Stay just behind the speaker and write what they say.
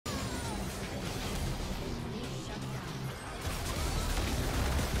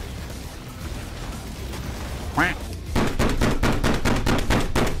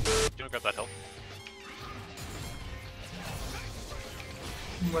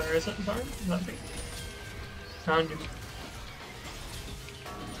Where is it? Sorry? Nothing. Found you.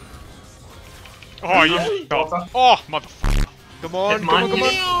 Oh, you god. Oh, motherfucker. Come on, come on, come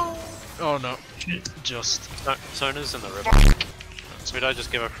on. Oh no. Shit. Just. No, Sona's in the river. Should I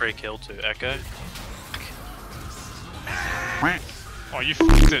just give a free kill to Echo? Oh, you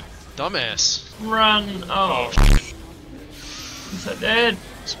f***ed it. Dumbass. Run! Oh. He's so dead.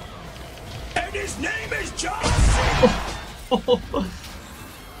 And his name is John!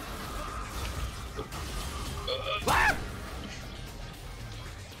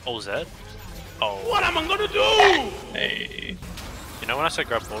 Oh, Zed? Oh. What am I gonna do? Hey. You know when I said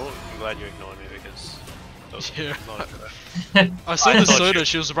grab portal, I'm glad you ignored me because... Yeah. Not okay. I saw the thought soda, you-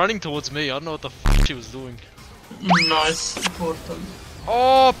 she was running towards me. I don't know what the f she was doing. Nice portal.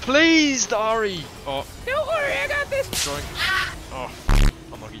 Oh, please, Dari! Oh. Don't worry, I got this. Trying. Oh,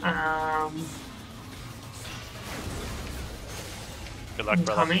 unlucky. Good luck, I'm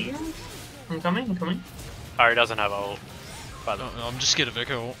brother. coming. I'm coming, I'm coming. Oh, he doesn't have ult. By the No, no, I'm just scared of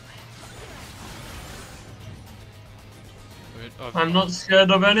Echo. Wait, I'm not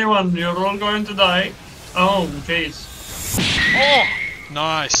scared of anyone, you're all going to die. Oh, jeez. Oh!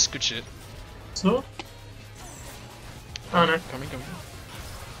 Nice, good shit. So? Oh no. Coming, coming.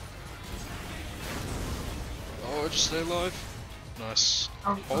 Oh, just stay alive. Nice.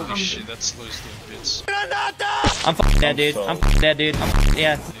 Holy shit, that slows down bits. I'm f***ing dead, dude. I'm f***ing dead, dude.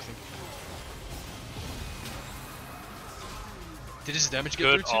 Yeah. Did his damage get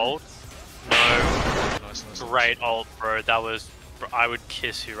good through ult. No. Nice, nice. Great ult, bro. That was... Bro, I would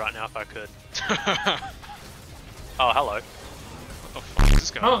kiss you right now if I could. Oh, hello. What the fuck is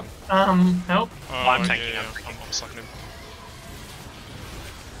this guy? Oh, help. Oh, I'm tanking yeah, him. I'm sucking him.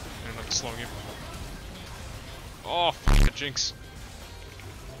 And I'm slowing him. Oh, fuck the jinx.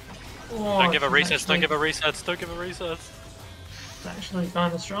 Oh, Don't give a it's resets, don't actually- give a resets, don't give a resets. It's actually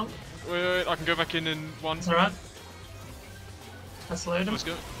kinda strong. Wait, I can go back in one. It's alright. I slowed him. Let's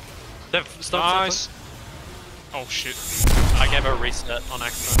go. Stop, Nice. Oh shit. I gave a reset on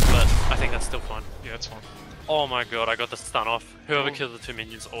accident, but I think that's still fine. Yeah, it's fine. Oh my god, I got the stun off. Whoever Oh. killed the two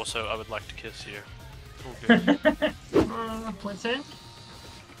minions also, I would like to kiss you. Okay. What's in?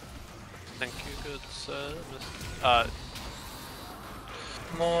 Thank you, good sir.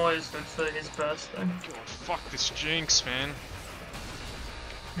 More is good for his burst though. God, fuck this jinx, man.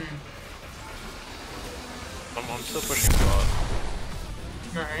 I'm still pushing bot.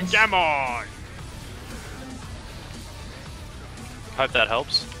 Nice. Come on! Hope that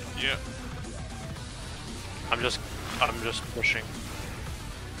helps. Yeah. I'm just pushing.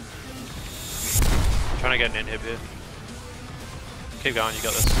 I'm trying to get an inhib here. Keep going, you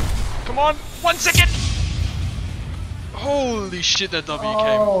got this. Come on! 1 second! Holy shit, that W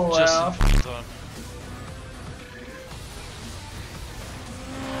Oh, came just wow. in fucking time.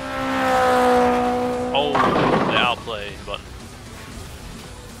 Oh, the outplay button.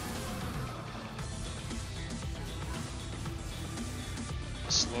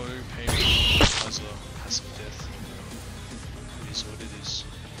 Slow, painful, has some death. It is what it is.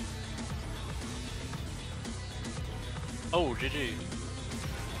 Oh, GG.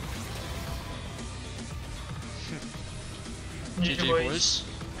 GG boys.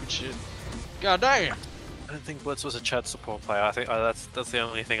 Good shit. God damn! I don't think Blitz was a Chad support player. I think that's the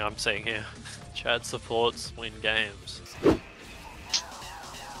only thing I'm saying here. Chad supports win games.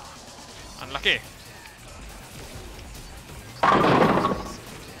 Unlucky.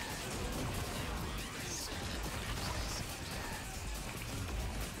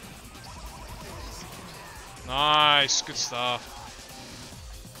 Nice, good stuff.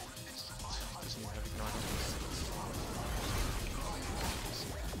 Doesn't even have ignite.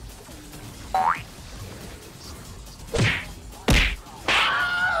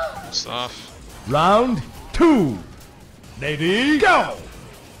 Good stuff. Round 2. Lady, go!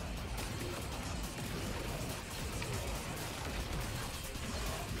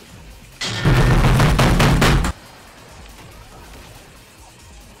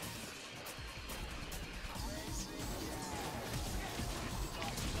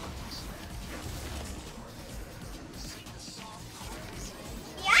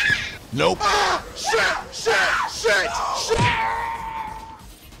 Nope. Shit!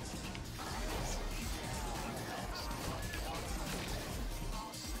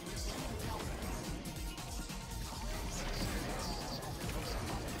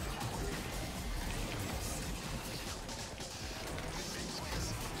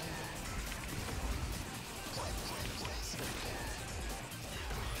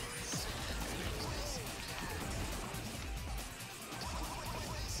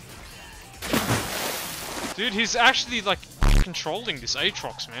 Dude, he's actually like fucking controlling this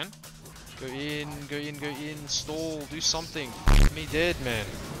Aatrox, man. Go in, go in, go in, stall, do something. Me dead, man.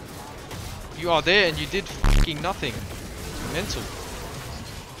 You are there and you did fucking nothing. Mental.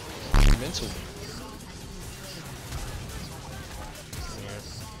 Mental.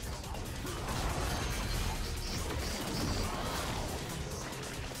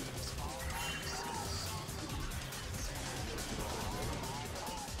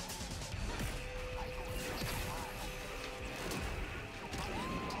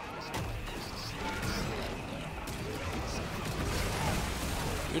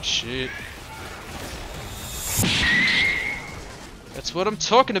 Good shit. That's what I'm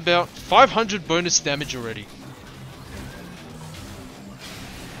talking about. 500 bonus damage already.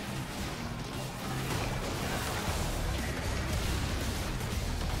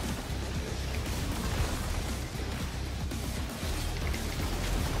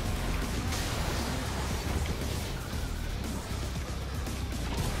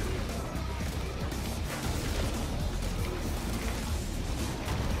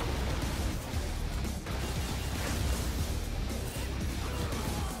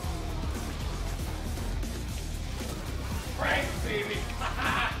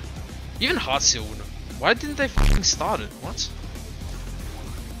 Even Heartseal wouldn't have. Why didn't they fucking start it? What?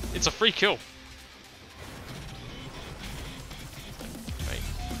 It's a free kill. Wait.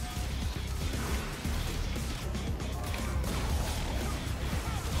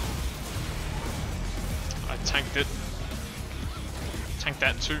 I tanked it. Tanked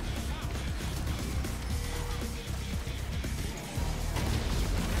that too.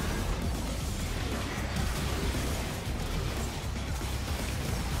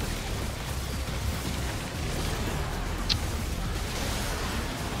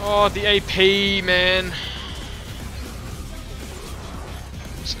 Oh, the AP, man.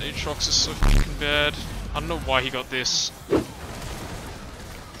 This Aatrox is so fucking bad. I don't know why he got this.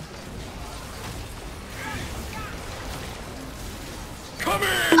 Come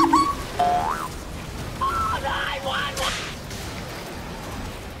here!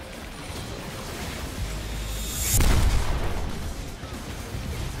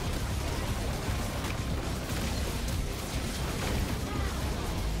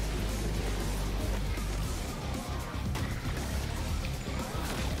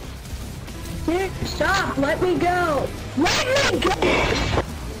 Nick, stop! Let me go! Let me go!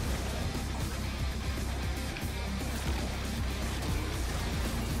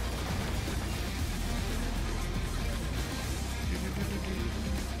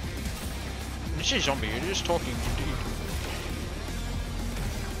 This is zombie, you're just talking to dude.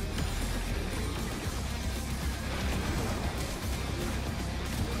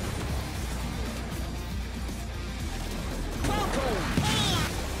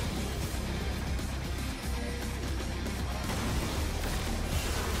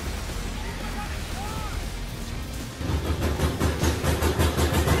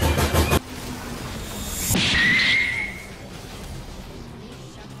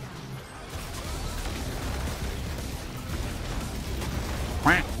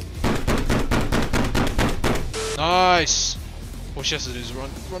 Nice! All she has to do is run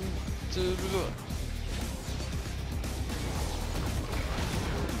to the river.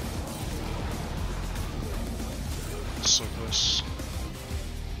 So close.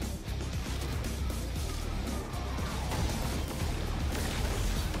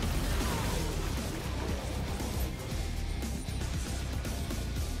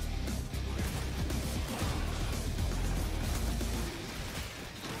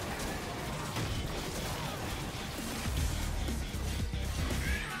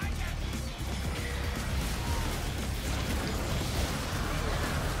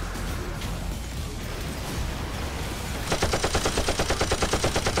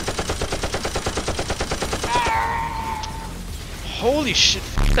 Holy shit,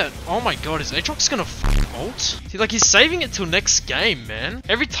 fuck that. Oh my god, is Aatrox gonna ult? Like, he's saving it till next game, man.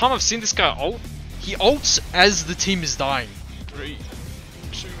 Every time I've seen this guy ult, he ults as the team is dying. 3,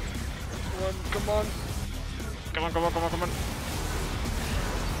 2, 1, come on. Come on, come on, come on, come on.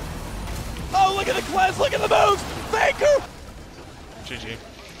 Oh, look at the class, look at the moves! Thank you! GG.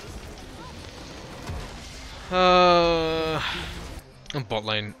 I'm bot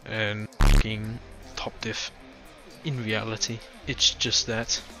lane and fucking top diff. In reality, it's just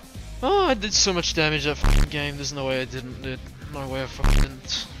that. Oh, I did so much damage that fucking game, there's no way I didn't, dude. No way I fucking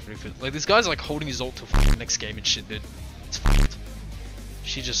didn't. Like, this guy's like holding his ult till fucking next game and shit, dude. It's fucked.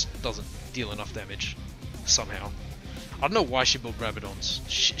 She just doesn't deal enough damage. Somehow. I don't know why she built Rabadons.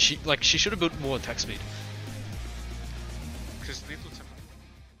 She should have built more attack speed. Because lethal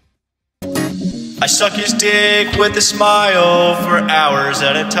I suck his dick with a smile for hours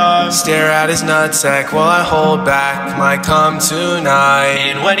at a time. Stare at his nutsack while I hold back my cum tonight.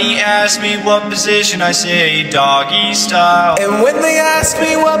 And when he asks me what position, I say doggy style. And when they ask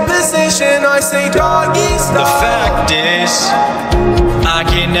me what position, I say doggy style. The fact is, I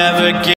can never get